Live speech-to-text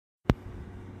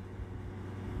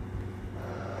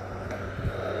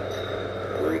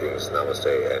Peace, namaste,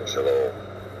 and shalom,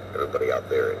 everybody out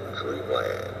there in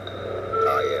dreamland.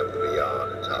 I am the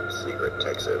Beyond Top Secret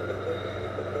Texan.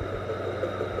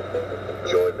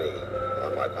 Join me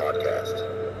on my podcast,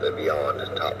 the Beyond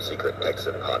Top Secret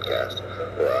Texan podcast,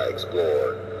 where I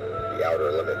explore the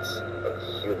outer limits of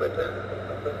human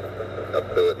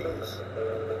abilities,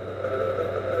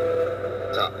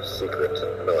 top secret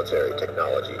military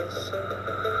technologies,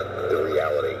 the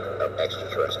reality of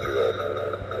extraterrestrial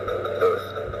Earth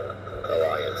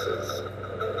alliances,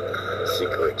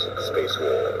 secret space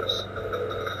wars,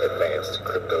 advanced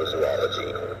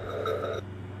cryptozoology,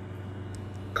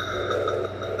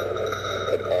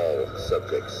 and all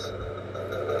subjects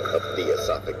of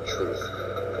theosophic truth,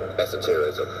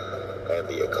 esotericism, and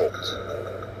the occult.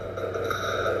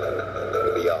 The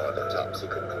Beyond the Top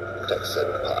Secret Texan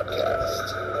podcast.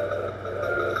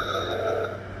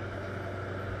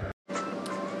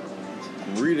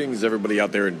 Greetings, everybody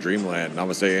out there in Dreamland.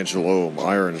 Namaste and shalom.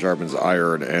 Iron sharpens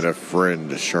iron, and a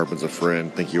friend sharpens a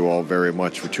friend. Thank you all very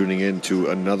much for tuning in to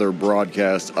another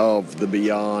broadcast of the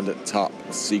Beyond Top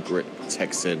Secret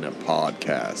Texan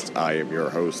podcast. I am your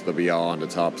host, the Beyond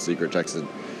Top Secret Texan,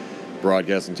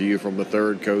 broadcasting to you from the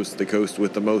third coast, the coast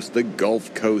with the most, the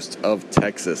Gulf Coast of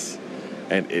Texas.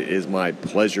 And it is my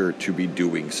pleasure to be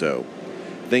doing so.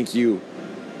 Thank you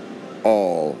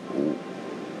all,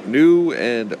 new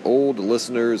and old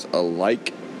listeners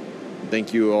alike.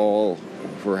 Thank you all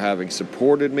for having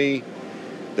supported me.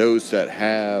 Those that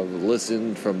have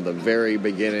listened from the very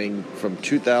beginning, from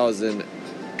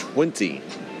 2020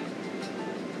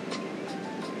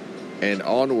 and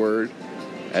onward,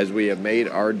 as we have made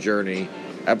our journey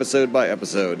episode by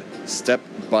episode, step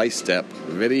by step,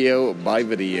 video by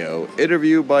video,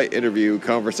 interview by interview,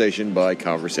 conversation by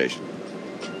conversation.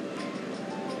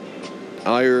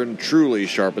 Iron truly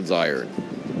sharpens iron.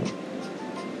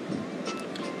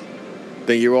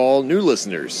 Thank you all new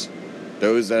listeners,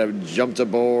 those that have jumped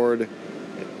aboard,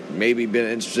 maybe been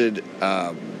interested,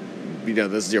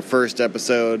 this is your first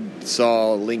episode,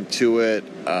 saw a link to it,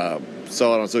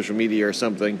 saw it on social media or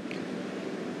something.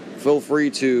 Feel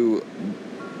free to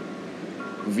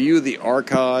view the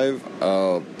archive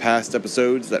of past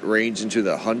episodes that range into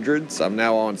the hundreds. I'm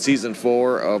now on season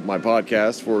 4 of my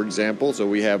podcast, for example, so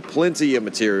we have plenty of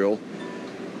material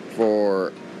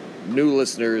for new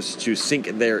listeners to sink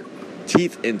their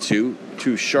teeth into,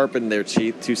 to sharpen their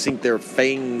teeth, to sink their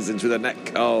fangs into the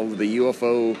neck of the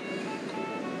UFO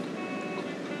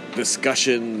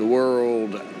discussion,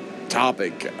 world,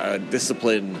 topic,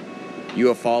 discipline,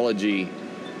 ufology.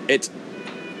 It's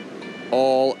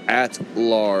all at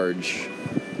large.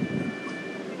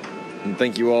 And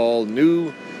thank you all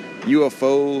new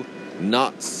UFO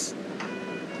knots.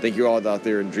 Thank you all out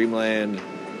there in Dreamland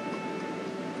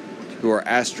who are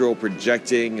astral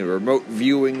projecting and remote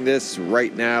viewing this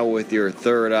right now with your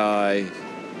third eye,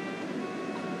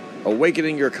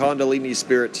 awakening your Kundalini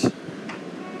spirit,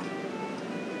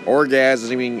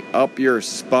 orgasming up your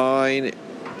spine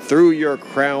through your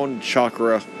crown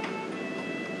chakra.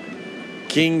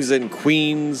 Kings and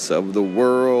queens of the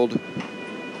world,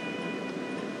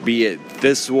 be it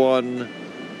this one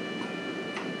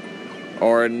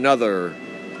or another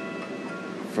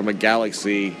from a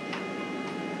galaxy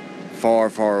far,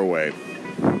 far away.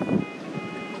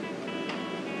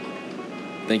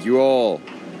 Thank you all,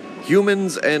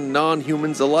 humans and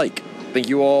non-humans alike. Thank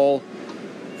you all,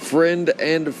 friend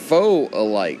and foe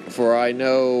alike, for I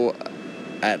know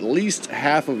at least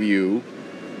half of you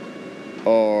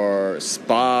are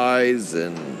spies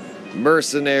and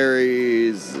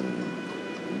mercenaries and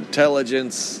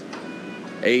intelligence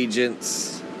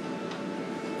agents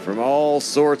from all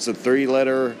sorts of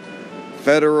 3-letter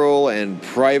federal and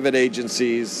private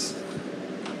agencies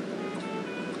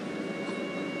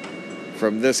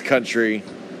from this country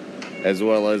as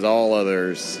well as all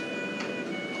others,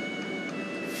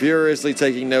 furiously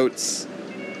taking notes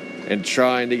and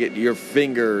trying to get your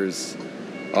fingers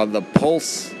on the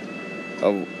pulse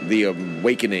of the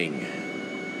awakening.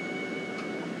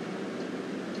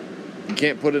 You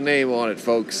can't put a name on it,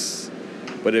 folks,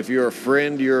 but if you're a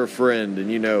friend, you're a friend,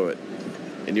 and you know it,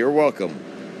 and you're welcome.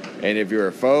 And if you're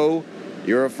a foe,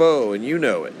 you're a foe, and you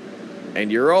know it,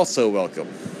 and you're also welcome.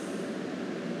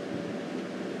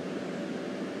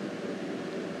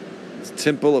 It's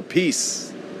Temple of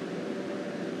Peace,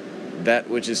 that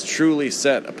which is truly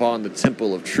set upon the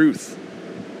Temple of Truth.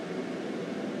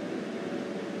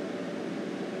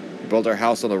 Built our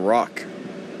house on the rock,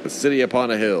 the city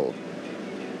upon a hill.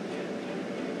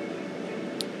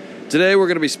 Today we're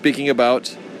going to be speaking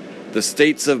about the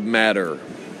states of matter.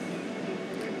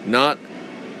 Not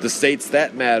the states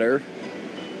that matter,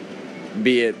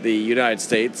 be it the United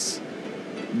States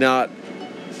not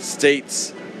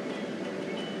states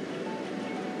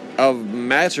of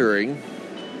mattering,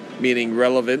 meaning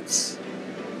relevance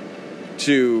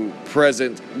to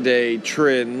present day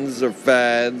trends or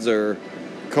fads or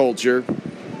culture,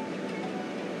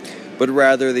 but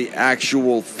rather the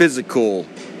actual physical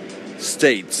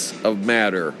states of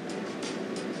matter,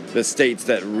 the states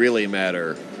that really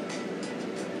matter,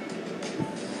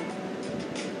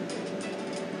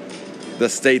 the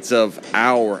states of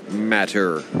our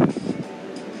matter.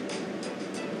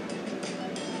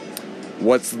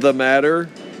 What's the matter?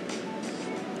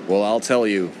 Well, I'll tell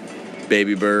you,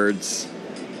 baby birds.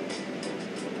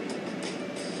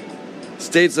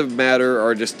 States of matter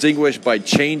are distinguished by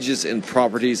changes in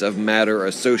properties of matter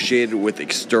associated with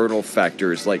external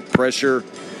factors like pressure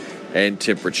and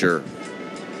temperature.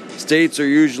 States are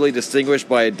usually distinguished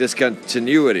by a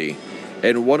discontinuity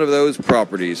in one of those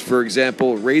properties. For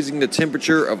example, raising the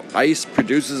temperature of ice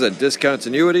produces a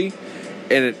discontinuity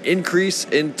and an increase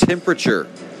in temperature.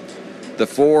 The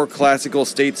four classical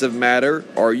states of matter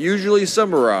are usually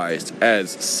summarized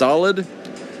as solid,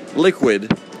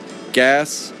 liquid,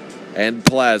 gas, and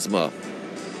plasma.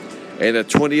 In the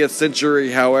 20th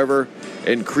century, however,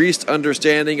 increased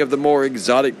understanding of the more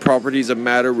exotic properties of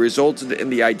matter resulted in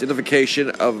the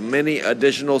identification of many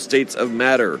additional states of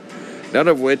matter, none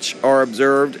of which are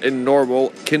observed in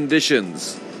normal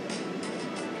conditions.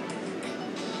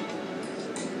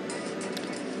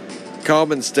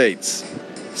 Common states.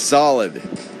 Solid.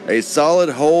 A solid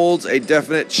holds a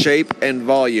definite shape and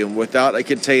volume without a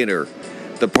container.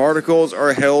 The particles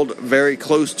are held very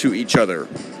close to each other.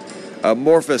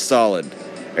 Amorphous solid.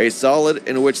 A solid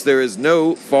in which there is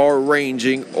no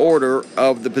far-ranging order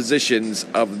of the positions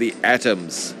of the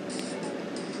atoms.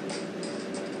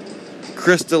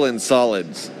 Crystalline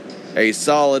solids. A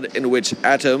solid in which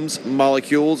atoms,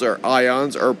 molecules, or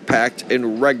ions are packed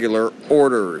in regular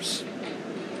orders.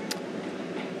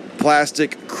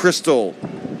 Plastic crystal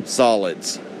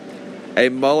solids. A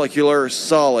molecular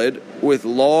solid with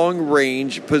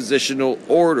long-range positional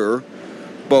order,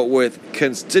 but with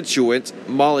constituent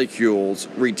molecules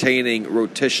retaining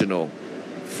rotational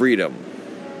freedom.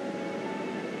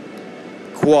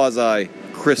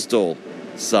 Quasi-crystal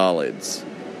solids.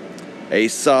 A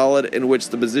solid in which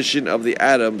the position of the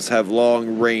atoms have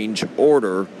long-range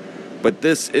order, but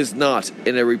this is not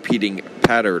in a repeating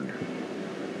pattern.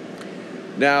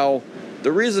 Now,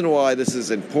 the reason why this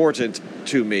is important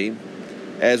to me,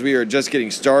 as we are just getting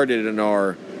started in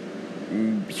our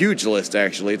huge list,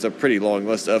 actually, it's a pretty long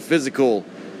list of physical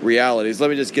realities. Let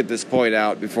me just get this point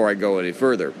out before I go any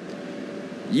further.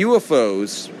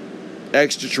 UFOs,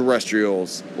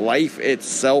 extraterrestrials, life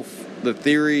itself, the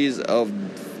theories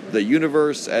of the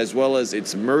universe, as well as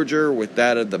its merger with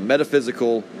that of the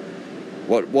metaphysical,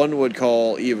 what one would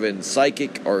call even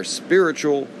psychic or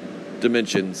spiritual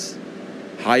dimensions,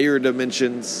 higher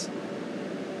dimensions,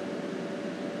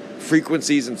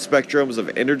 frequencies and spectrums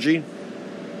of energy.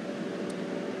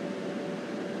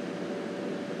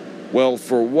 Well,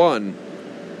 for one,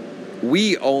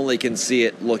 we only can see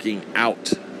it looking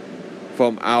out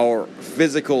from our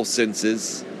physical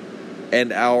senses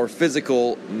and our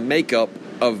physical makeup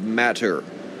of matter,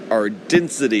 our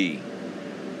density,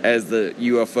 as the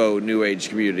UFO New Age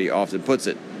community often puts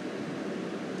it.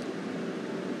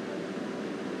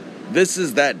 This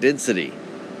is that density.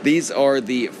 These are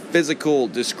the physical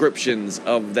descriptions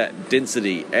of that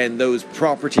density and those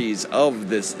properties of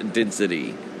this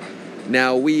density.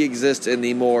 Now, we exist in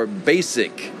the more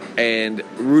basic and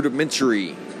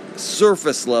rudimentary,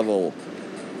 surface level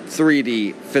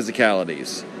 3D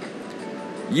physicalities.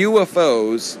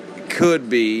 UFOs could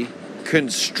be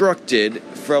constructed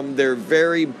from their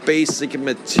very basic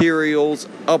materials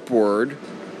upward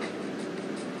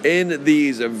in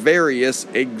these various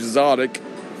exotic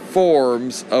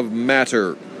forms of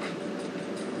matter.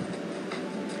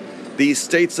 These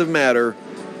states of matter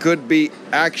could be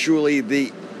actually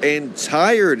the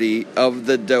entirety of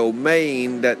the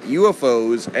domain that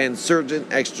UFOs and certain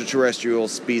extraterrestrial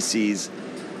species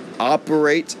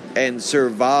operate and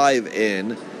survive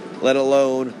in, let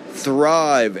alone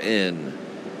thrive in.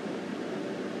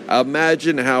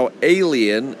 Imagine how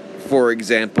alien, for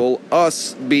example,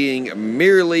 us being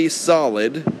merely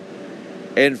solid,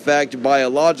 in fact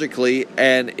biologically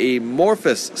an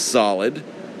amorphous solid,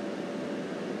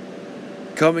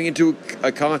 coming into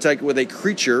a contact with a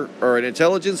creature or an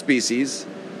intelligent species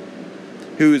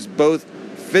whose both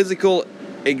physical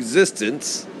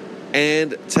existence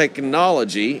and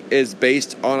technology is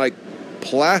based on a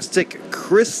plastic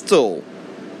crystal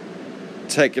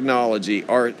technology,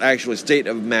 or actually state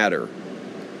of matter.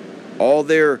 All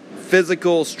their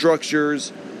physical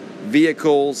structures,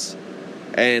 vehicles,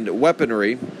 and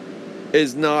weaponry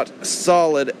is not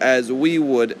solid as we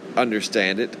would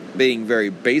understand it, being very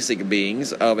basic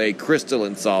beings of a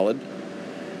crystalline solid,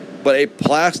 but a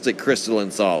plastic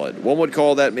crystalline solid. One would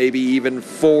call that maybe even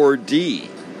 4D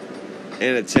in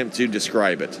an attempt to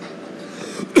describe it.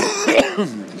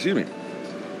 Excuse me.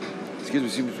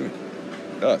 Excuse me.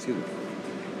 Oh, excuse me.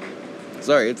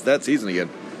 Sorry, it's that season again.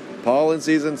 Pollen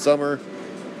season, summer.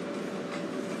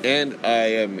 And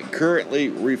I am currently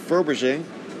refurbishing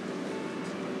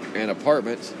an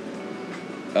apartment.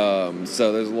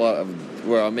 So there's a lot of,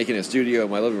 well, I'm making a studio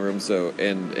in my living room, so,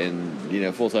 and you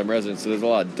know, full-time residence, so there's a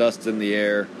lot of dust in the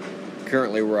air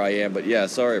currently where I am, but yeah,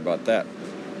 sorry about that.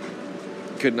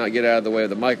 Could not get out of the way of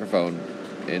the microphone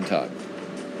in time.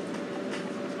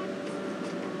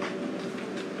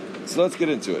 So let's get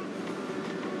into it.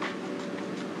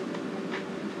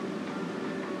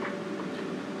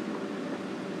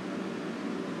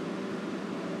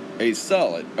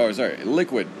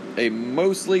 Liquid, a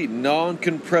mostly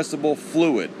non-compressible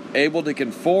fluid, able to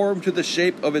conform to the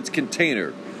shape of its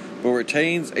container, but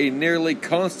retains a nearly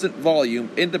constant volume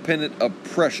independent of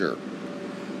pressure.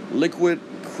 Liquid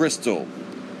crystal.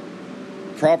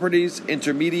 Properties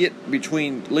intermediate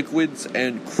between liquids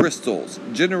and crystals,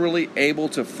 generally able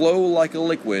to flow like a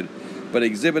liquid, but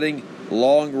exhibiting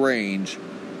long-range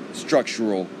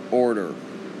structural order.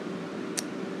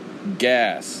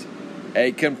 Gas.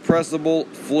 A compressible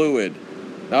fluid.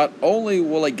 Not only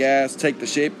will a gas take the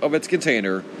shape of its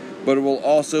container, but it will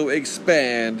also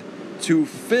expand to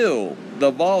fill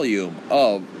the volume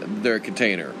of their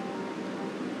container,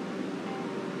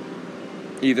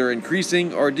 either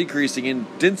increasing or decreasing in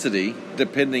density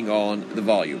depending on the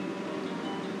volume.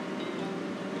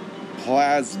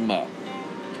 Plasma.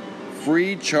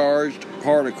 Free charged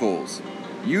particles,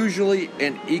 usually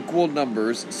in equal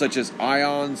numbers, such as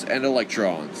ions and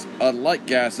electrons. Unlike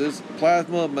gases,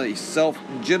 plasma may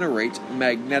self-generate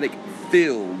magnetic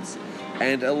fields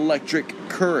and electric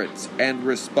currents and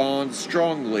respond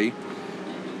strongly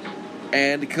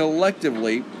and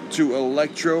collectively to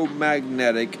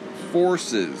electromagnetic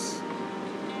forces.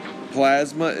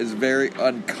 Plasma is very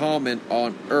uncommon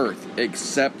on Earth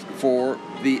except for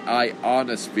the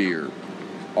ionosphere,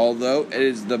 although it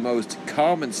is the most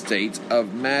common state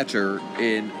of matter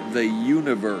in the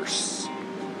universe.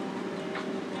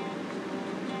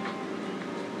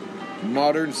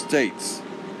 Modern states.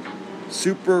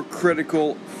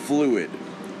 Supercritical fluid.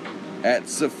 At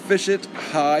sufficient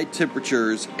high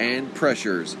temperatures and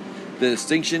pressures, the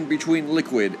distinction between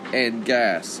liquid and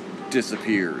gas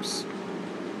disappears.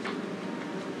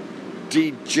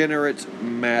 Degenerate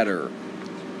matter.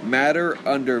 Matter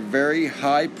under very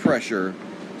high pressure,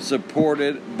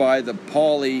 supported by the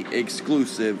Pauli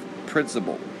exclusive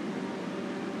principle.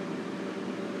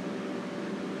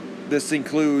 This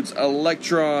includes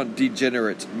electron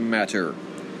degenerate matter,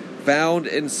 found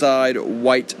inside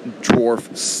white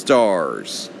dwarf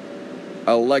stars.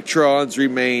 Electrons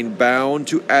remain bound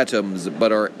to atoms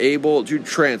but are able to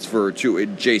transfer to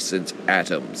adjacent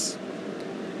atoms.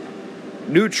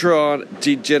 Neutron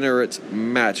degenerate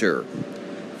matter,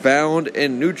 found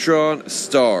in neutron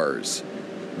stars.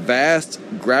 Vast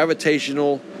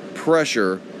gravitational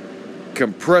pressure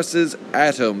compresses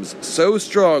atoms so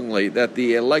strongly that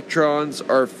the electrons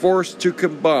are forced to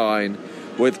combine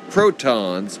with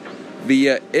protons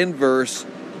via inverse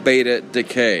beta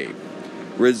decay,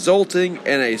 resulting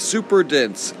in a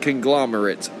superdense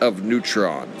conglomerate of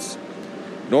neutrons.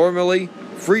 Normally,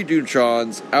 free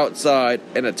neutrons outside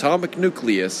an atomic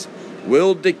nucleus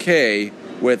will decay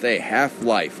with a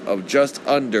half-life of just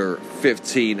under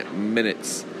 15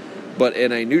 minutes. But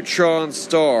in a neutron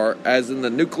star, as in the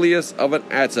nucleus of an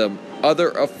atom,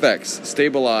 other effects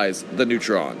stabilize the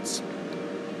neutrons.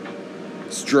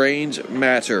 Strange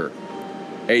matter.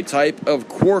 A type of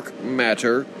quark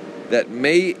matter that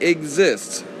may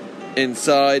exist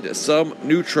inside some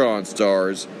neutron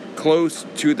stars close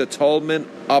to the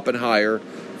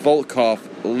Tolman-Oppenheimer-Volkoff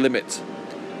limit,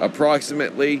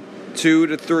 approximately 2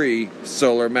 to 3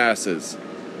 solar masses,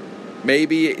 may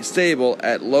be stable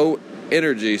at low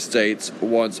energy states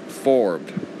once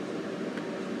formed.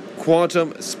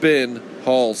 Quantum spin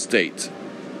Hall state.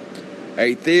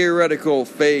 A theoretical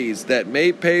phase that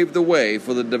may pave the way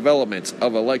for the development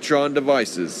of electron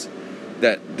devices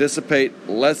that dissipate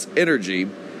less energy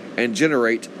and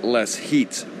generate less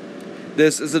heat.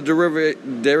 This is a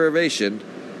derivation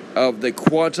of the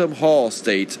quantum Hall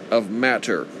state of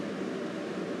matter.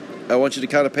 I want you to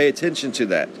kind of pay attention to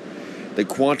that. The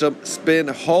quantum spin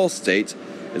Hall state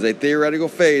is a theoretical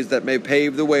phase that may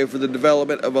pave the way for the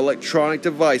development of electronic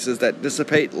devices that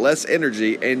dissipate less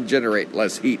energy and generate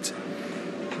less heat.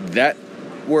 That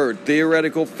word,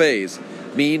 theoretical phase,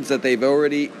 means that they've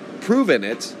already proven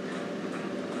it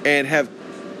and have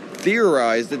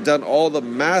theorized it, done all the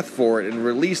math for it, and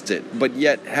released it, but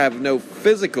yet have no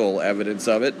physical evidence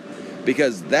of it,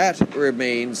 because that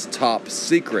remains top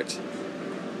secret.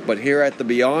 But here at the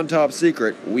Beyond Top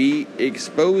Secret, we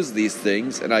expose these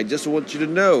things, and I just want you to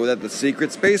know that the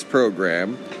secret space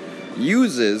program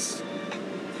uses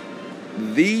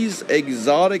these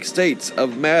exotic states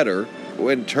of matter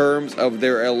in terms of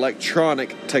their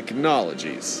electronic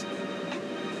technologies,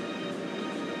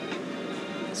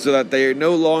 so that they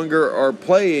no longer are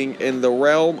playing in the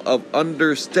realm of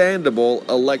understandable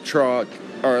electronic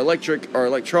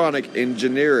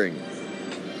engineering.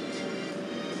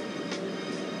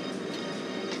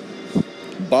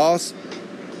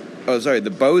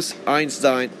 The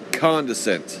Bose-Einstein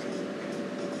condensate,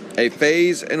 a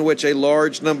phase in which a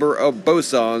large number of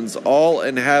bosons all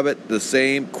inhabit the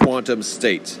same quantum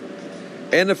state,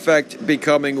 in effect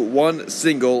becoming one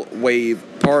single wave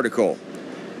particle.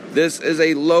 This is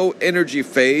a low-energy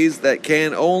phase that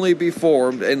can only be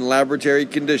formed in laboratory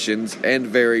conditions and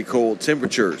very cold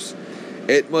temperatures.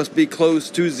 It must be close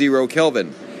to 0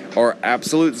 Kelvin, or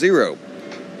absolute zero.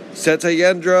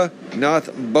 Satyendra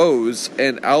Nath Bose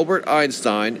and Albert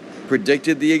Einstein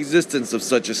predicted the existence of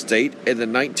such a state in the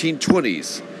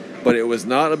 1920s, but it was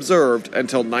not observed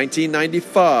until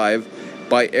 1995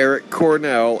 by Eric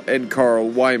Cornell and Carl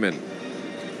Wyman.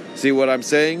 See what I'm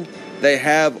saying? They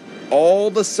have all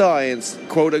the science,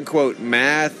 quote-unquote,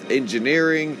 math,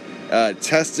 engineering,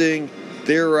 testing,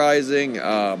 theorizing,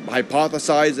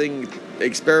 hypothesizing,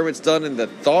 experiments done in the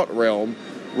thought realm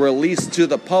released to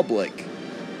the public,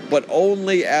 but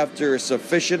only after a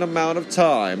sufficient amount of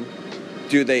time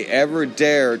do they ever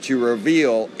dare to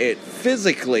reveal it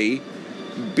physically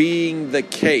being the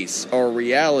case or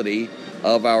reality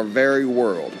of our very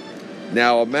world.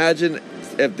 Now imagine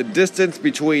if the distance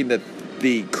between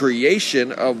the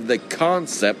creation of the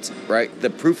concept, right, the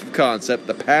proof of concept,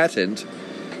 the patent,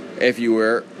 if you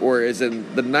were, or is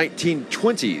in the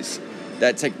 1920s,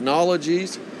 that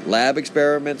technologies, lab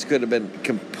experiments could have been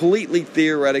completely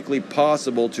theoretically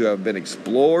possible to have been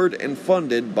explored and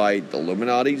funded by the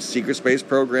Illuminati secret space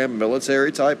program,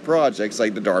 military type projects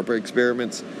like the DARPA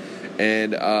experiments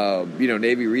and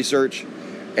Navy research,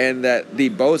 and that the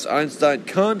Bose-Einstein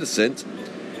condensate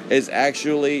is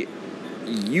actually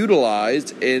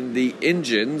utilized in the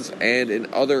engines and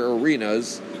in other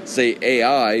arenas, say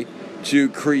AI, to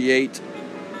create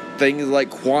things like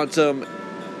quantum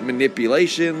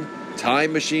manipulation,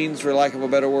 time machines, for lack of a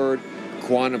better word,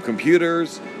 quantum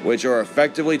computers, which are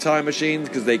effectively time machines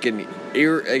because they can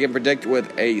predict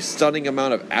with a stunning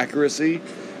amount of accuracy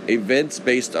events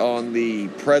based on the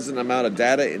present amount of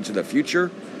data into the future.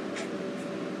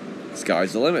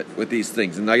 Sky's the limit with these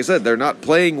things. And like I said, they're not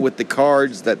playing with the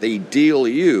cards that they deal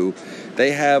you.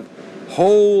 They have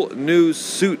whole new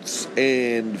suits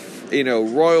and,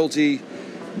 royalty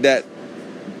that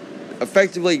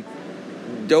effectively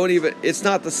don't even, it's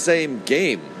not the same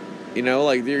game.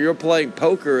 Like you're playing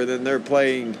poker, then they're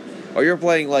playing, or you're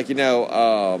playing like,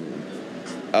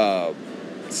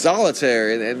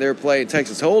 solitaire, and they're playing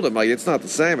Texas Hold'em. Like, it's not the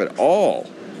same at all.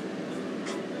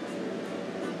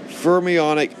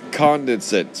 Fermionic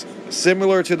condensate,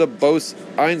 similar to the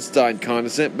Bose-Einstein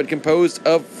condensate, but composed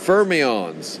of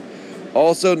fermions,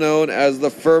 also known as the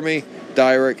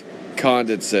Fermi-Dirac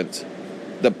condensate.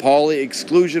 The Pauli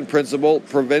exclusion principle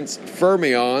prevents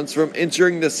fermions from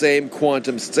entering the same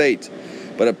quantum state,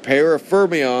 but a pair of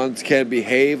fermions can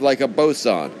behave like a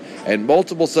boson, and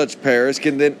multiple such pairs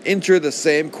can then enter the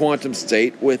same quantum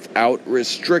state without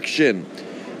restriction.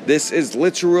 This is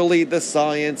literally the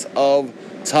science of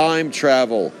time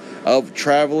travel, of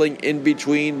traveling in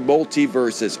between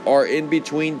multiverses or in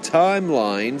between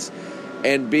timelines,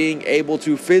 and being able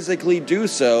to physically do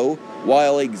so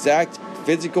while exact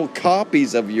physical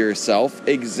copies of yourself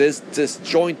exist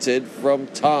disjointed from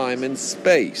time and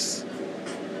space.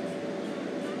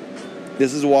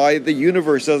 This is why the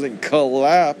universe doesn't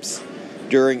collapse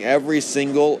during every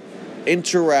single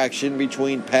interaction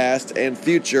between past and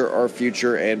future, or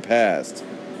future and past.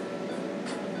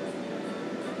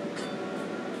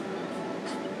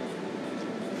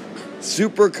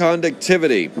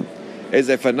 Superconductivity is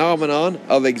a phenomenon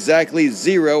of exactly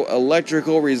zero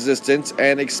electrical resistance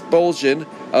and expulsion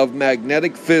of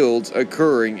magnetic fields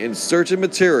occurring in certain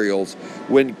materials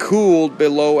when cooled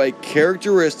below a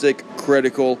characteristic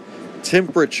critical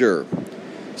temperature.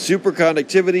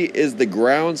 Superconductivity is the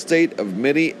ground state of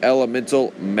many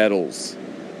elemental metals.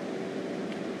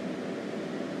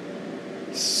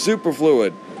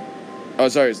 Superfluid.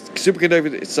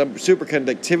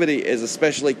 Superconductivity is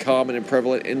especially common and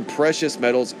prevalent in precious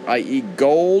metals, i.e.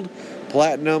 gold,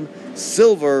 platinum,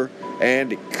 silver,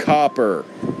 and copper.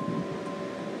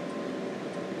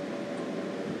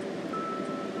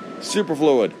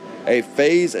 Superfluid, a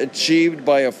phase achieved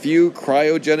by a few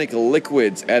cryogenic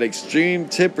liquids at extreme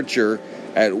temperature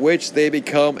at which they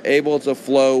become able to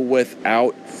flow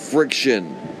without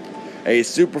friction. A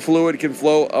superfluid can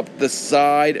flow up the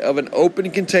side of an open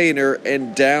container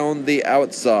and down the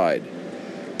outside.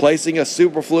 Placing a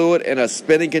superfluid in a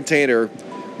spinning container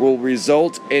will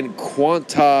result in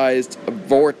quantized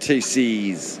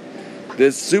vortices.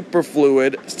 This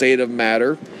superfluid state of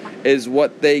matter is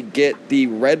what they get the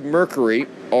red mercury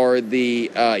or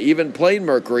the even plain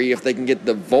mercury, if they can get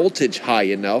the voltage high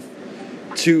enough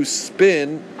to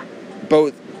spin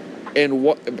both in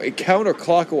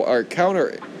counterclockwise or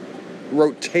counter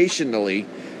rotationally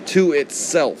to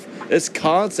itself. This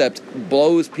concept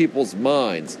blows people's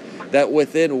minds that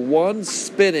within one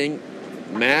spinning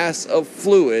mass of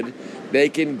fluid they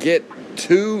can get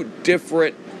two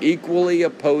different equally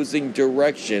opposing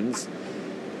directions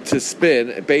to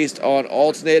spin based on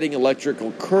alternating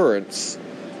electrical currents,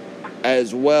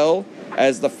 as well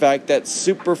as the fact that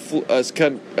superfluids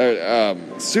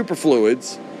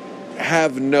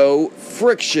have no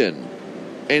friction,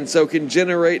 and so can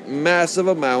generate massive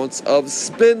amounts of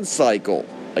spin cycle,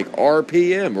 like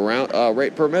RPM, around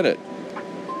rate per minute.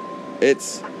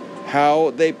 It's how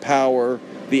they power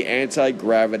the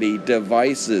anti-gravity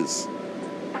devices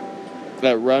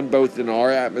that run both in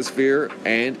our atmosphere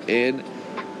and in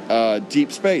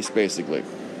deep space, basically.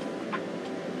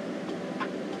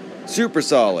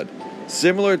 Supersolid,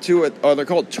 similar to they're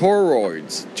called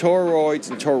toroids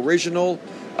and torsional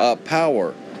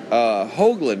power.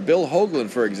 Bill Hoagland,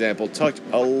 for example, talked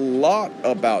a lot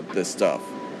about this stuff.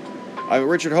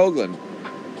 Richard Hoagland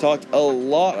talked a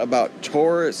lot about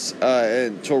torus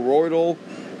and toroidal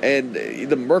and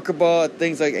the Merkaba,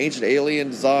 things like ancient alien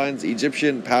designs,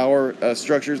 Egyptian power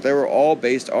structures. They were all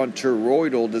based on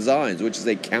toroidal designs, which is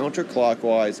a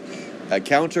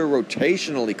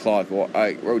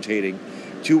counter-rotationally rotating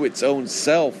to its own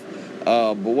self.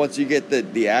 But once you get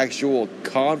the actual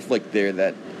conflict there,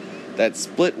 that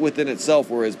split within itself,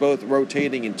 whereas both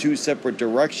rotating in two separate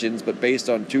directions, but based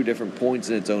on two different points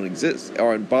in its own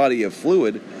body of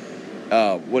fluid.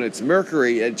 When it's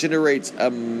mercury, it generates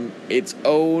its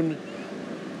own,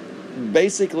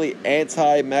 basically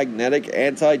anti-magnetic,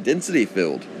 anti-density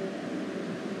field.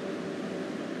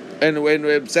 And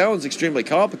it sounds extremely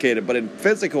complicated, but in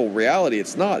physical reality,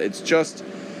 it's not. It's just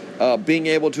being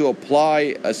able to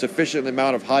apply a sufficient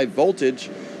amount of high voltage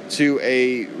to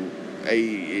a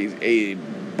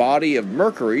body of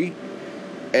mercury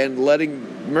and letting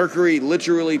mercury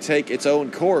literally take its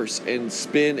own course and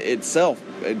spin itself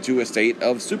into a state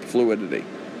of superfluidity.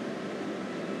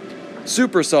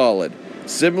 Supersolid.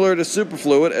 Similar to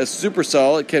superfluid, a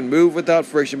supersolid can move without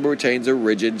friction but retains a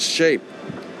rigid shape.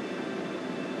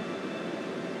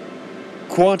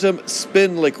 Quantum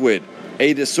spin liquid.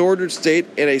 A disordered state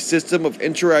in a system of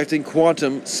interacting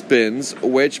quantum spins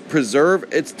which preserve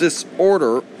its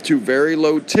disorder to very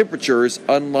low temperatures,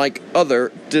 unlike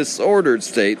other disordered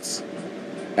states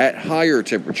at higher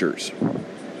temperatures.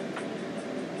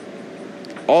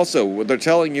 Also, what they're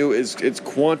telling you is it's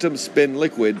quantum spin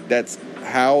liquid. That's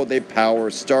how they power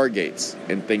stargates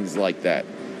and things like that.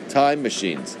 Time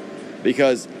machines.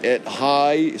 Because at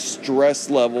high stress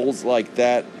levels like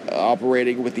that,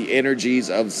 operating with the energies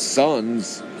of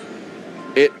suns,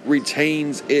 it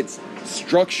retains its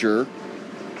structure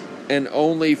and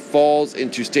only falls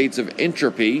into states of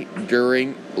entropy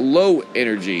during low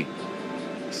energy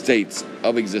states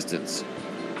of existence.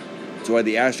 That's why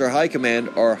the Astro High Command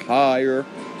are higher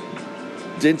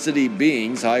density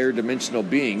beings, higher dimensional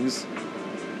beings,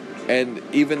 and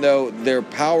even though their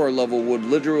power level would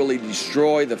literally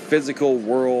destroy the physical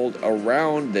world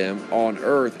around them on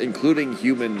Earth, including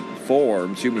human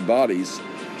forms, human bodies,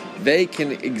 they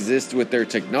can exist with their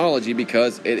technology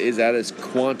because it is at its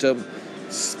quantum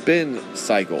spin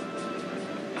cycle.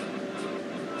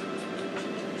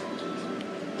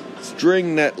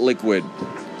 String net liquid.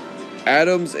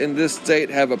 Atoms in this state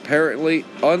have apparently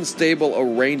unstable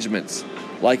arrangements,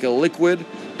 like a liquid,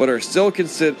 but are still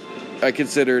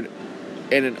considered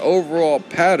in an overall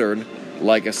pattern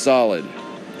like a solid.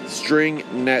 String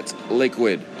net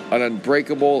liquid, an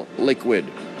unbreakable liquid.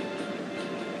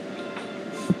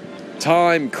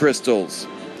 Time crystals,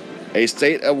 a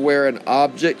state of where an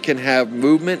object can have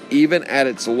movement even at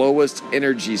its lowest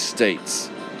energy states,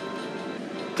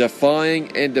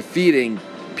 defying and defeating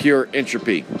pure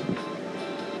entropy.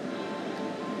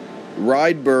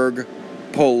 Rydberg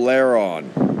polaron,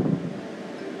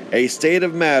 a state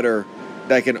of matter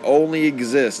that can only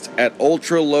exist at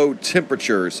ultra-low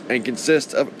temperatures and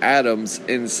consist of atoms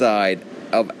inside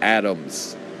of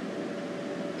atoms.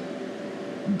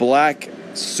 Black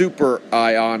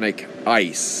superionic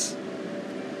ice,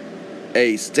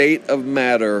 a state of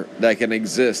matter that can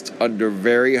exist under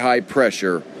very high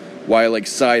pressure while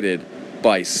excited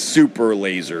by super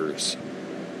lasers.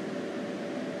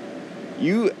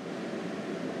 You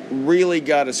really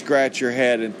got to scratch your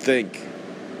head and think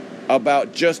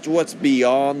about just what's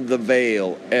beyond the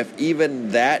veil, if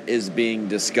even that is being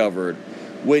discovered,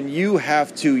 when you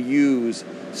have to use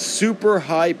super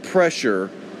high pressure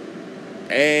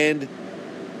and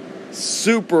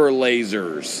super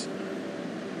lasers.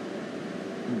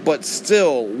 But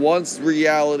still, once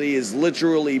reality is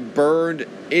literally burned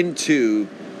into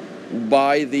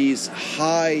by these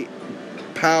high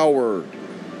power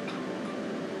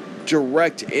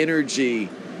direct energy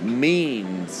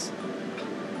means,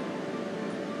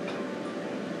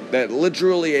 that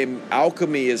literally an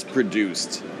alchemy is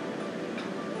produced,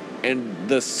 and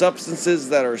the substances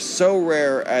that are so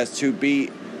rare as to be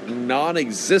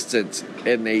non-existent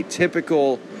in a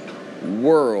typical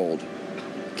world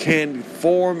can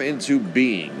form into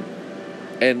being,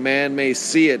 and man may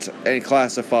see it and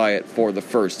classify it for the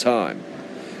first time.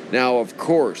 Now, of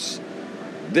course,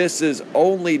 this is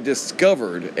only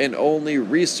discovered and only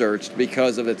researched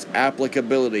because of its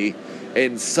applicability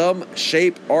in some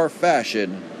shape or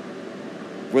fashion,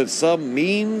 with some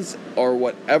means or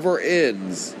whatever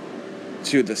ends,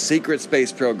 to the secret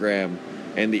space program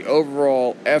and the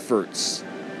overall efforts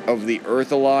of the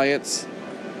Earth Alliance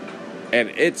and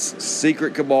its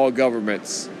secret cabal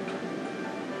governments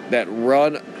that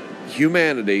run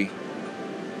humanity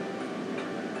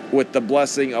with the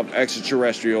blessing of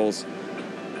extraterrestrials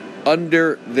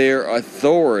under their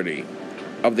authority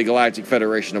of the Galactic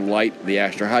Federation of Light, the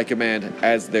Astra High Command,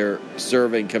 as their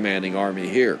serving commanding army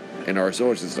here in our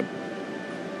solar system.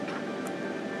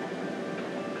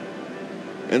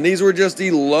 And these were just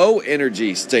the low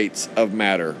energy states of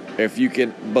matter, if you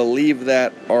can believe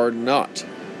that or not.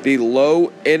 The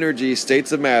low energy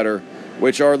states of matter,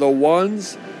 which are the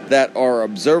ones that are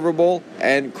observable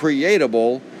and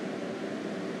creatable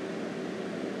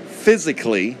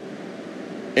physically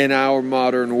in our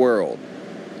modern world.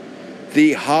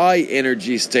 The high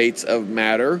energy states of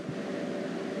matter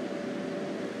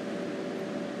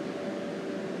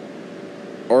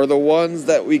are the ones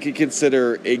that we could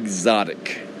consider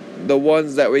exotic, the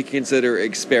ones that we consider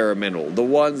experimental, the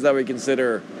ones that we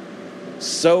consider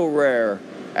so rare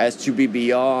as to be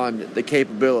beyond the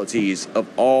capabilities of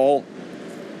all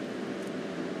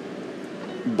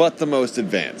but the most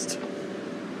advanced.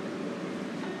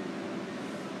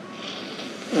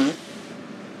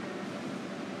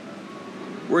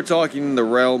 We're talking in the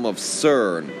realm of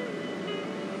CERN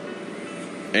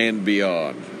and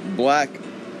beyond. Black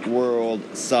world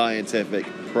scientific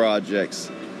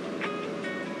projects,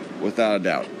 without a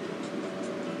doubt.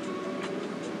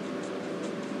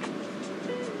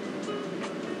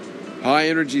 High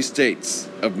energy states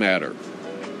of matter.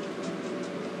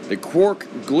 The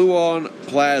quark-gluon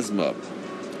plasma,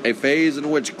 a phase in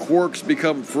which quarks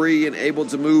become free and able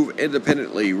to move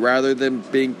independently rather than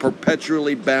being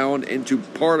perpetually bound into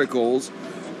particles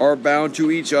or bound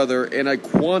to each other in a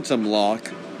quantum lock,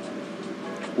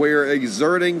 where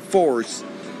exerting force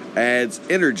adds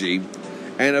energy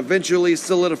and eventually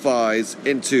solidifies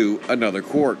into another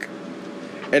quark.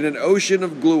 In an ocean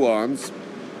of gluons,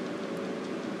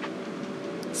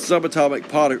 subatomic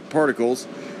particles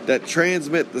that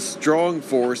transmit the strong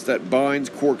force that binds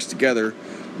quarks together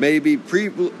may be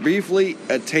briefly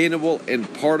attainable in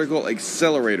particle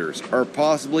accelerators or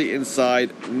possibly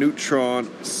inside neutron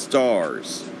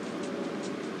stars.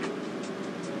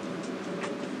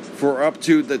 For up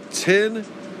to the 10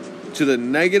 to the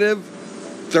negative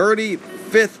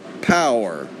 35th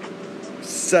power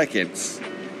seconds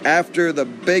after the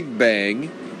Big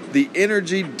Bang, the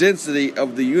energy density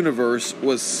of the universe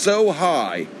was so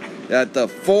high that the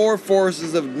four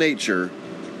forces of nature,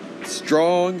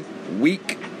 strong,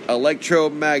 weak,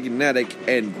 electromagnetic,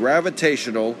 and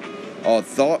gravitational, are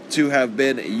thought to have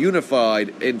been unified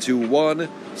into one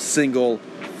single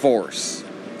force.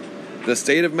 The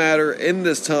state of matter in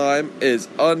this time is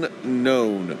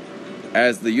unknown.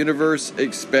 As the universe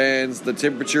expands, the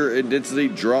temperature and density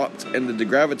dropped and the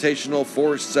gravitational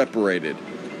force separated,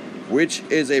 which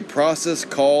is a process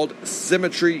called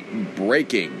symmetry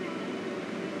breaking.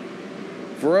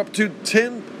 For up to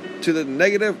 10 to the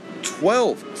negative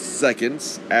 12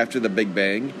 seconds after the Big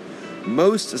Bang,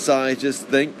 most scientists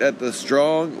think that the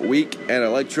strong, weak, and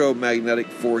electromagnetic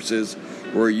forces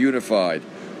were unified,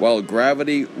 while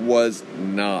gravity was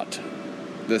not.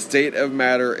 The state of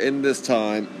matter in this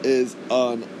time is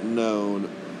unknown.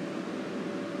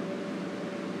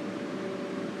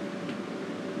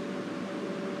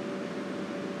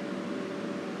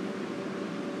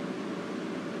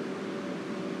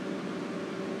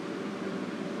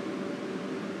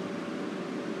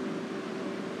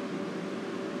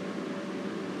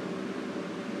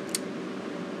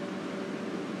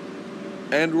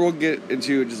 And we'll get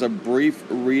into just a brief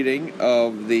reading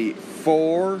of the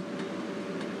 4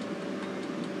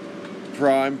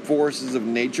 prime forces of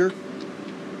nature,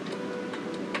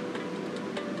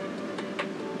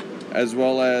 as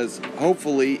well as,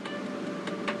 hopefully,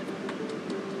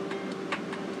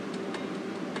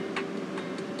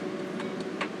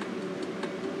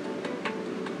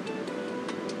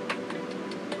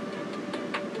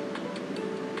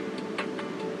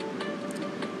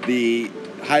 the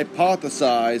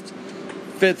hypothesized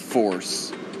 5th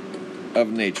force of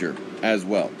nature as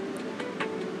well,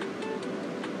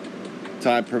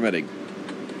 time permitting.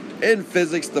 In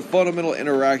physics, the fundamental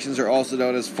interactions are also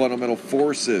known as fundamental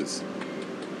forces.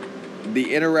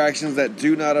 The interactions that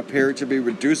do not appear to be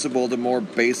reducible to more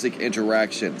basic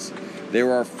interactions.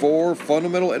 There are 4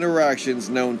 fundamental interactions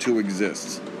known to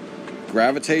exist: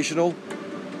 gravitational,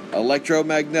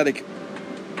 electromagnetic,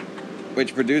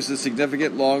 which produces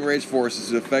significant long-range forces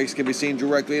whose effects can be seen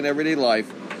directly in everyday life,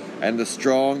 and the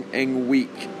strong and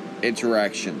weak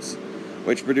interactions,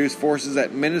 which produce forces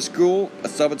at minuscule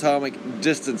subatomic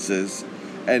distances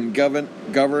and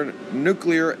govern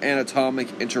nuclear and atomic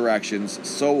interactions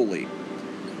solely.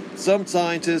 Some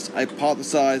scientists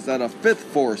hypothesize that a 5th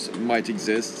force might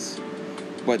exist,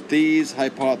 but these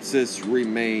hypotheses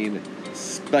remain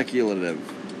speculative.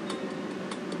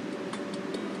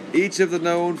 Each of the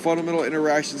known fundamental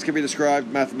interactions can be described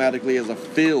mathematically as a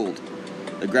field.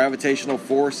 The gravitational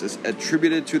force is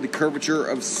attributed to the curvature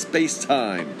of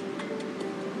space-time.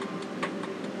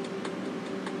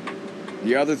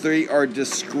 The other 3 are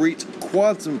discrete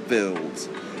quantum fields,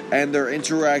 and their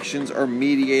interactions are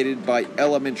mediated by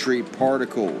elementary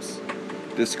particles,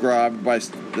 described by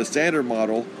the Standard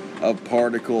Model of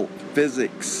particle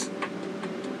physics.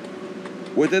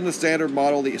 Within the Standard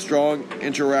Model, the strong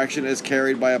interaction is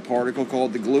carried by a particle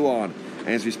called the gluon, and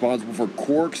is responsible for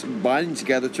quarks binding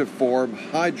together to form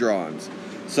hadrons,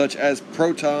 such as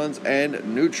protons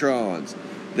and neutrons.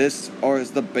 This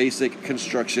is the basic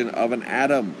construction of an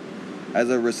atom. As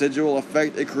a residual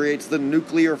effect, it creates the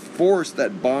nuclear force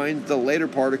that binds the later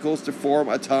particles to form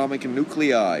atomic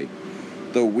nuclei.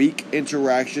 The weak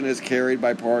interaction is carried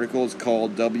by particles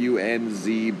called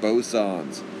WNZ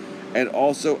bosons, and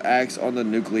also acts on the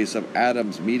nucleus of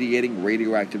atoms, mediating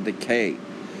radioactive decay.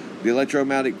 The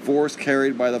electromagnetic force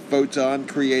carried by the photon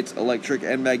creates electric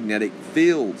and magnetic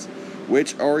fields,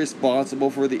 which are responsible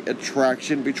for the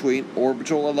attraction between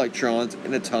orbital electrons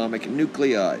in atomic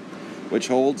nuclei, which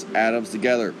holds atoms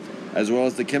together, as well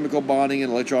as the chemical bonding in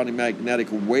electromagnetic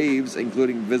waves,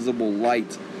 including visible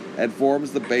light, and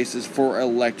forms the basis for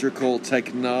electrical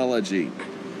technology.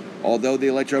 Although the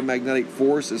electromagnetic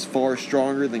force is far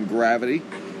stronger than gravity,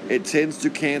 it tends to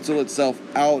cancel itself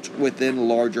out within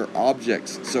larger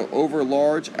objects. So over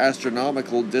large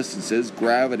astronomical distances,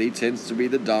 gravity tends to be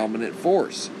the dominant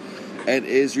force, and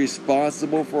is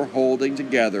responsible for holding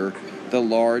together the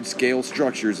large-scale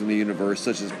structures in the universe,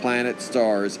 such as planets,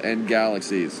 stars, and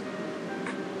galaxies.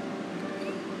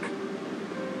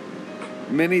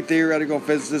 Many theoretical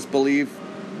physicists believe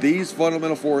these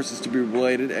fundamental forces to be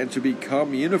related and to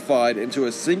become unified into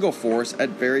a single force at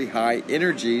very high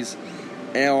energies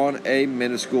on a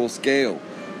minuscule scale,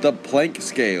 the Planck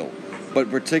scale.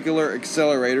 But particular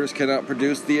accelerators cannot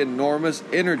produce the enormous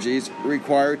energies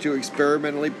required to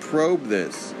experimentally probe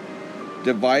this.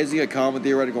 Devising a common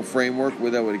theoretical framework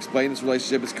that would explain this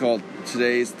relationship is called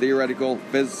today's theoretical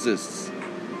physicists.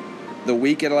 The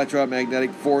weak and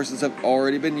electromagnetic forces have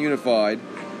already been unified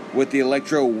with the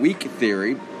electroweak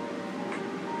theory,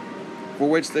 for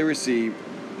which they receive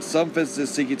some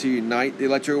physicists seeking to unite the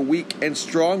electroweak and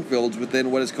strong fields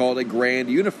within what is called a grand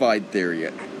unified theory.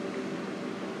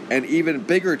 An even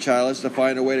bigger challenge to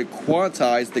find a way to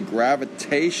quantize the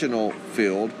gravitational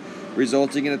field,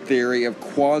 resulting in a theory of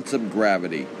quantum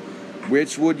gravity,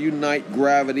 which would unite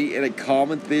gravity in a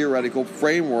common theoretical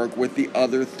framework with the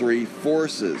other 3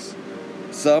 forces.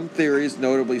 Some theories,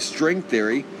 notably string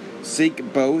theory,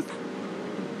 seek both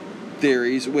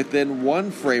theories within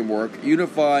one framework,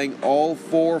 unifying all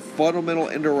 4 fundamental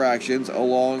interactions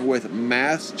along with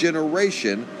mass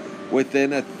generation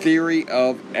within a theory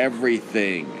of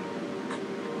everything.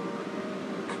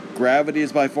 Gravity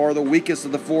is by far the weakest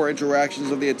of the 4 interactions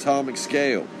of the atomic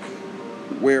scale.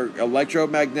 where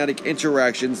electromagnetic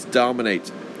interactions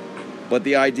dominate. But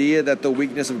the idea that the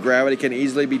weakness of gravity can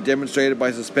easily be demonstrated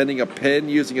by suspending a pin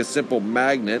using a simple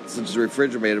magnet, such as a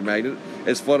refrigerator magnet,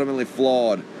 is fundamentally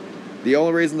flawed. The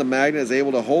only reason the magnet is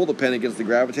able to hold the pin against the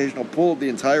gravitational pull of the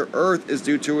entire Earth is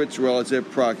due to its relative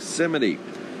proximity.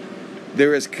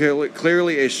 There is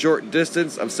clearly a short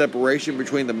distance of separation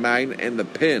between the magnet and the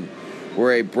pin,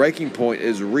 where a breaking point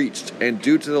is reached, and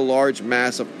due to the large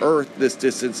mass of Earth, this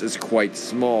distance is quite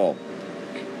small.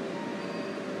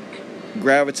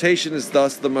 Gravitation is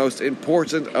thus the most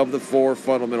important of the four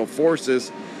fundamental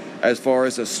forces as far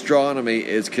as astronomy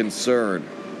is concerned.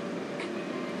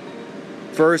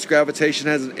 First, gravitation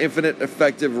has an infinite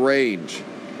effective range,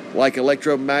 like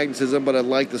electromagnetism, but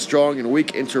unlike the strong and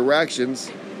weak interactions.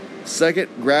 Second,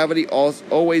 gravity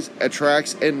always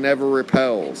attracts and never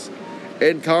repels.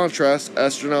 In contrast,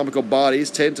 astronomical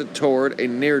bodies tend toward a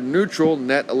near-neutral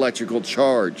net electrical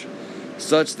charge,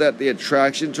 such that the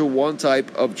attraction to one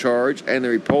type of charge and the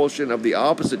repulsion of the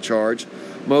opposite charge,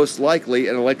 most likely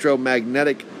an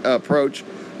electromagnetic approach,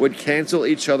 would cancel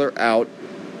each other out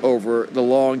over the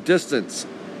long distance.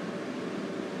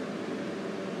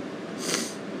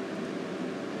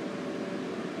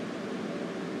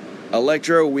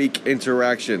 Electro-weak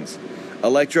interactions.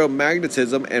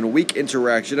 Electromagnetism and weak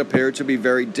interaction appear to be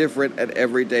very different at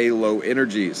everyday low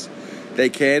energies. They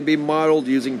can be modeled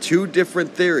using two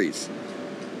different theories.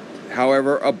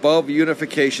 However, above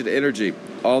unification energy,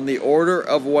 on the order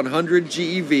of 100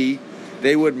 GeV,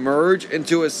 they would merge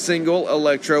into a single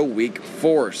electro-weak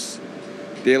force.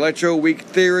 The electro-weak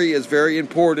theory is very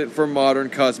important for modern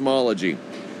cosmology,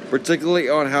 particularly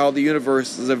on how the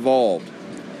universe has evolved.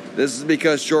 This is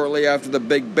because shortly after the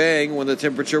Big Bang, when the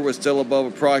temperature was still above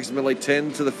approximately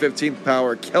 10 to the 15th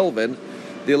power Kelvin,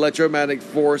 the electromagnetic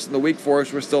force and the weak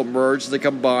force were still merged as a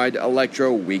combined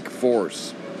electro-weak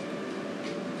force.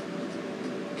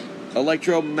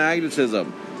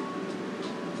 Electromagnetism.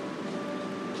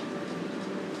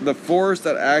 The force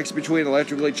that acts between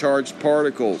electrically charged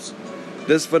particles.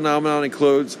 This phenomenon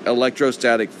includes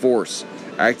electrostatic force,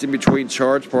 acting between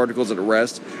charged particles at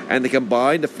rest, and the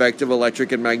combined effect of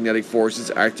electric and magnetic forces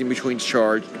acting between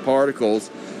charged particles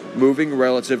moving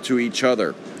relative to each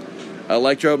other.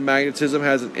 Electromagnetism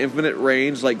has an infinite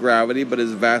range like gravity, but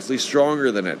is vastly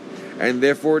stronger than it, and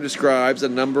therefore describes a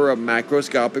number of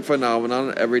macroscopic phenomena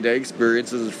in everyday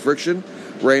experiences as friction,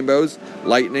 rainbows,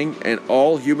 lightning, and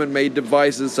all human-made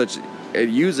devices such as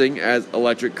using as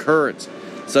electric currents,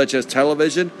 such as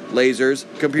television, lasers,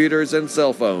 computers, and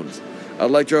cell phones.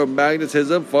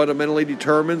 Electromagnetism fundamentally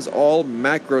determines all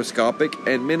macroscopic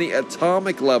and many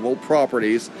atomic level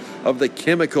properties of the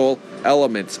chemical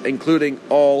elements, including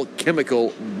all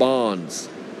chemical bonds.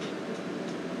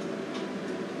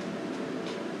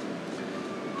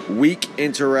 Weak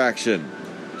interaction.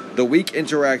 The weak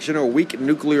interaction or weak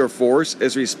nuclear force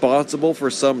is responsible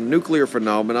for some nuclear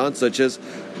phenomenon such as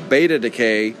beta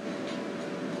decay.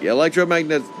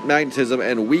 Electromagnetism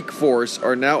and weak force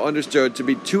are now understood to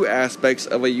be two aspects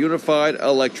of a unified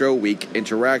electro-weak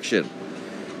interaction.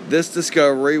 This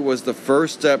discovery was the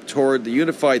first step toward the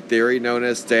unified theory known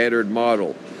as Standard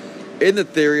Model. In the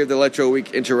theory of the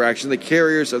electro-weak interaction, the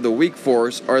carriers of the weak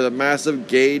force are the massive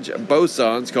gauge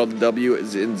bosons called the W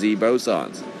and Z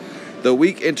bosons. The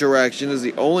weak interaction is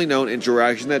the only known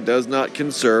interaction that does not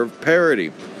conserve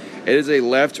parity. It is a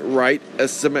left-right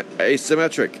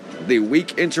asymmetric. The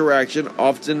weak interaction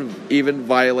often even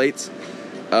violates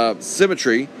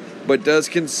symmetry, but does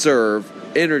conserve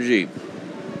energy.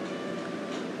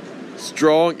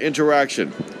 Strong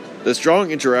interaction. The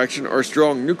strong interaction or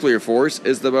strong nuclear force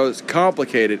is the most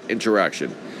complicated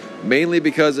interaction, mainly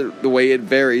because of the way it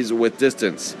varies with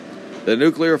distance. The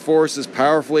nuclear force is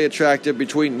powerfully attractive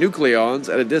between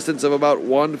nucleons at a distance of about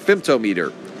 1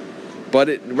 femtometer, but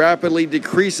it rapidly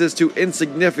decreases to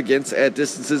insignificance at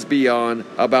distances beyond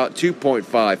about 2.5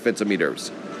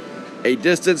 femtometers. A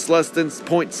distance less than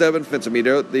 0.7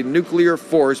 femtometer, the nuclear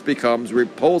force becomes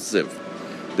repulsive.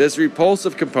 This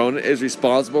repulsive component is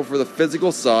responsible for the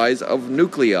physical size of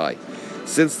nuclei,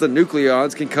 since the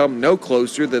nucleons can come no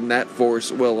closer than that force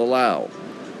will allow.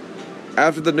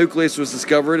 After the nucleus was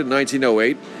discovered in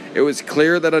 1908, it was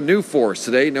clear that a new force,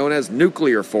 today known as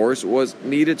nuclear force, was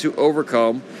needed to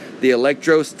overcome the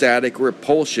electrostatic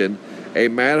repulsion, a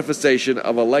manifestation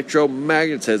of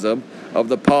electromagnetism of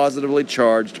the positively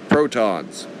charged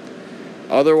protons.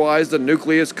 Otherwise, the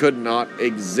nucleus could not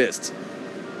exist.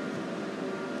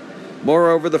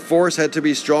 Moreover, the force had to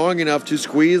be strong enough to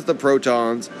squeeze the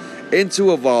protons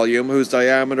into a volume whose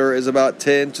diameter is about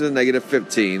 10 to the negative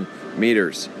 15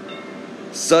 meters.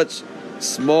 Such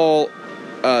small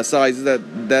sizes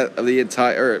that of the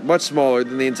entire, or much smaller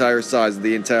than the entire size of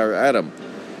the entire atom.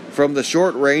 From the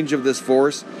short range of this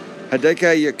force,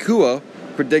 Hideki Yakuwa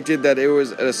predicted that it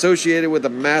was associated with a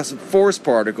massive force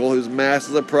particle whose mass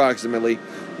is approximately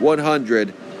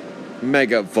 100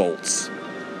 megavolts.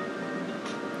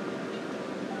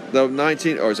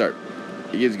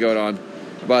 He keeps going on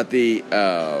about the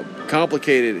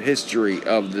complicated history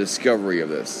of the discovery of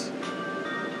this.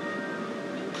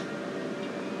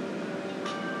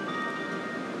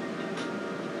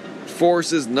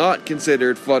 Forces not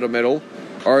considered fundamental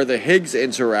are the Higgs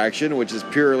interaction, which is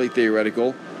purely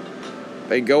theoretical,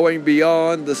 and going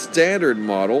beyond the Standard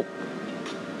Model,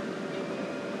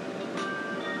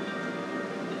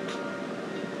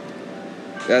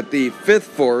 that the fifth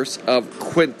force of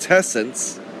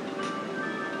quintessence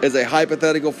is a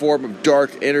hypothetical form of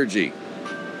dark energy,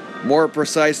 more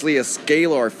precisely a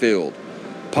scalar field,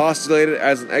 postulated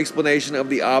as an explanation of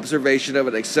the observation of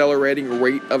an accelerating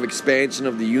rate of expansion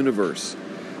of the universe.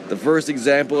 The first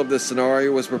example of this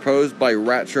scenario was proposed by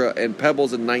Ratra and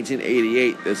Pebbles in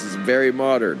 1988. This is very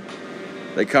modern.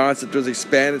 The concept was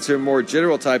expanded to more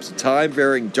general types of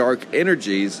time-varying dark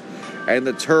energies, and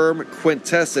the term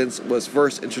quintessence was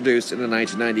first introduced in a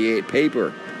 1998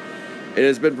 paper. It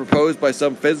has been proposed by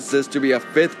some physicists to be a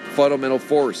fifth fundamental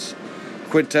force.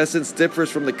 Quintessence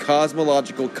differs from the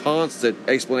cosmological constant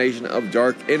explanation of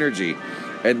dark energy,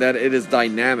 and that it is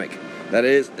dynamic. That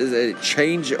is it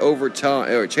changes over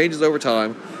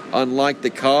time, unlike the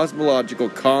cosmological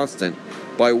constant,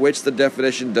 by which the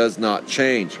definition does not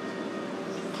change.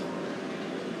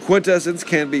 Quintessence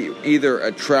can be either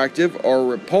attractive or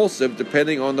repulsive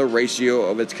depending on the ratio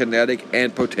of its kinetic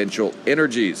and potential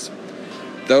energies.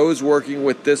 Those working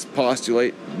with this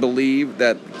postulate believe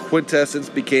that quintessence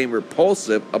became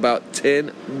repulsive about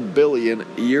 10 billion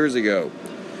years ago,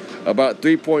 about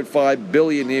 3.5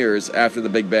 billion years after the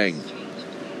Big Bang.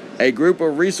 A group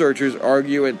of researchers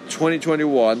argue in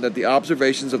 2021 that the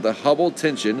observations of the Hubble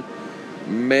tension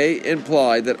may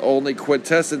imply that only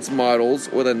quintessence models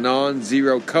with a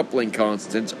non-zero coupling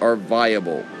constant are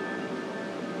viable.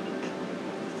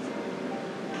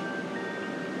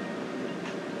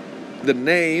 The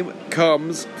name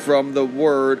comes from the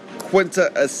word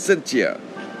quinta essentia,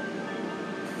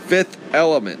 fifth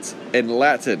element in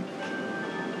Latin,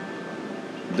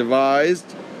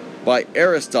 devised by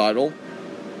Aristotle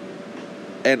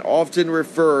and often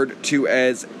referred to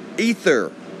as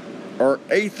ether or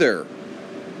aether,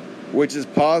 which is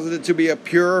posited to be a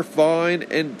pure, fine,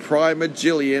 and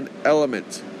primigilian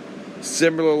element.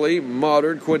 Similarly,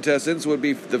 modern quintessence would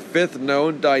be the fifth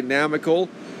known dynamical,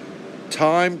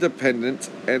 time-dependent,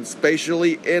 and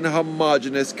spatially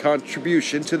inhomogeneous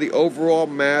contribution to the overall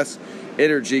mass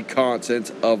energy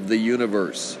content of the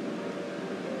universe.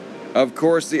 Of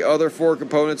course, the other four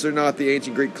components are not the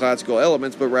ancient Greek classical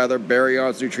elements, but rather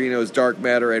baryons, neutrinos, dark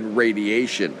matter, and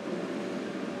radiation.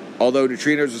 Although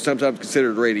neutrinos are sometimes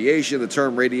considered radiation, the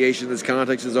term radiation in this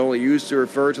context is only used to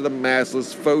refer to the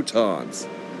massless photons.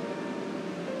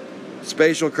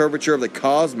 Spatial curvature of the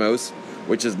cosmos,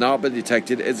 which has not been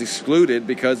detected, is excluded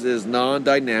because it is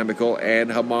non-dynamical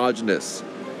and homogeneous.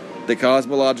 The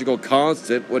cosmological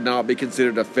constant would not be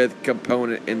considered a fifth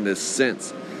component in this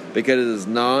sense, because it is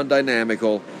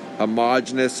non-dynamical,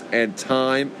 homogeneous, and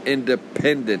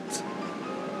time-independent.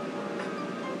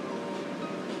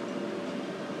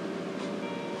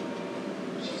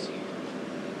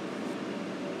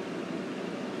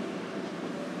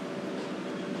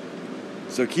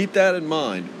 So keep that in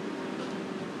mind.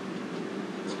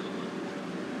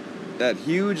 That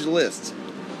huge list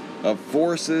of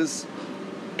forces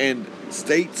and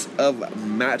states of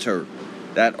matter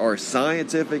that are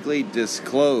scientifically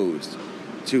disclosed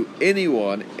to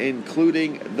anyone,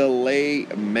 including the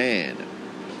layman.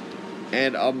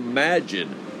 And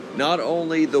imagine not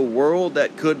only the world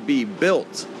that could be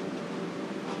built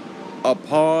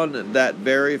upon that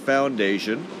very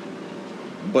foundation,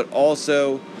 but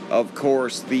also, of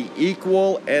course, the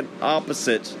equal and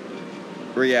opposite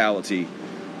reality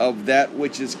of that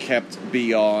which is kept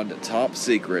beyond top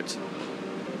secret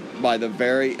by the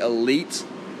very elite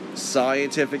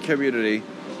scientific community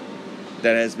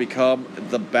that has become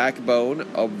the backbone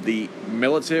of the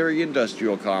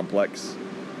military-industrial complex,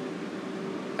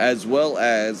 as well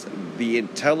as the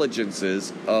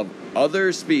intelligences of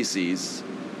other species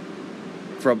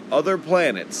from other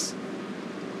planets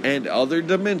and other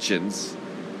dimensions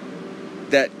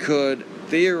that could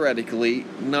theoretically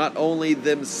not only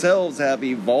themselves have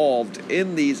evolved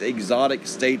in these exotic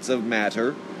states of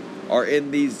matter or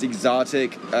in these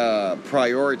exotic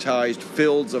prioritized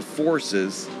fields of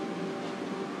forces,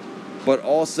 but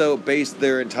also based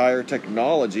their entire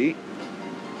technology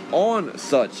on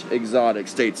such exotic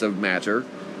states of matter,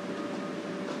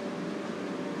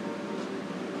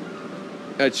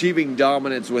 achieving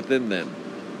dominance within them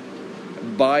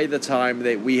by the time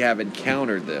that we have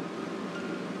encountered them,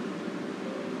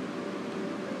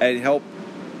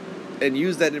 and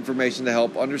use that information to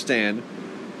help understand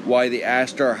why the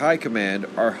Ashtar High Command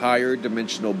are higher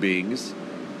dimensional beings,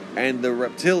 and the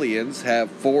reptilians have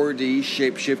 4D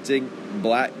shape-shifting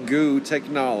black goo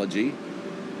technology,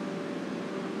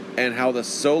 and how the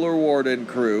Solar Warden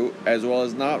crew, as well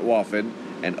as Notwaffen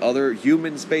and other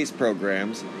human space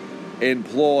programs,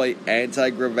 employ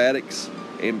anti-gravitics,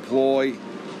 employ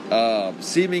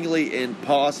seemingly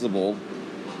impossible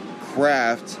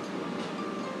craft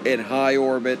in high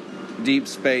orbit, deep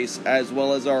space, as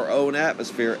well as our own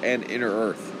atmosphere and inner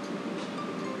Earth.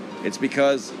 It's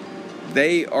because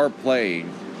they are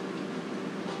playing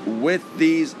with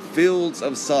these fields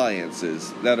of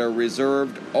sciences that are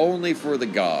reserved only for the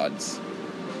gods,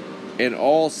 in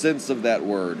all sense of that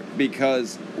word,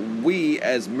 because we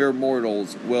as mere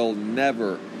mortals will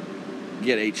never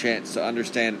get a chance to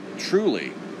understand it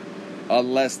truly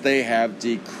unless they have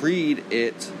decreed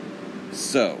it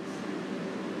so.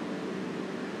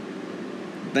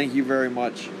 Thank you very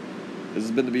much. This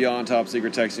has been the Beyond Top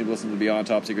Secret Texting. You've listened to the Beyond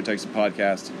Top Secret Texting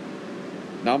podcast.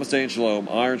 Namaste and Shalom.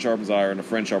 Iron sharpens iron. A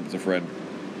friend sharpens a friend.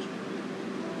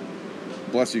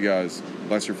 Bless you guys.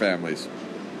 Bless your families.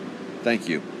 Thank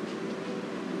you.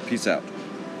 Peace out.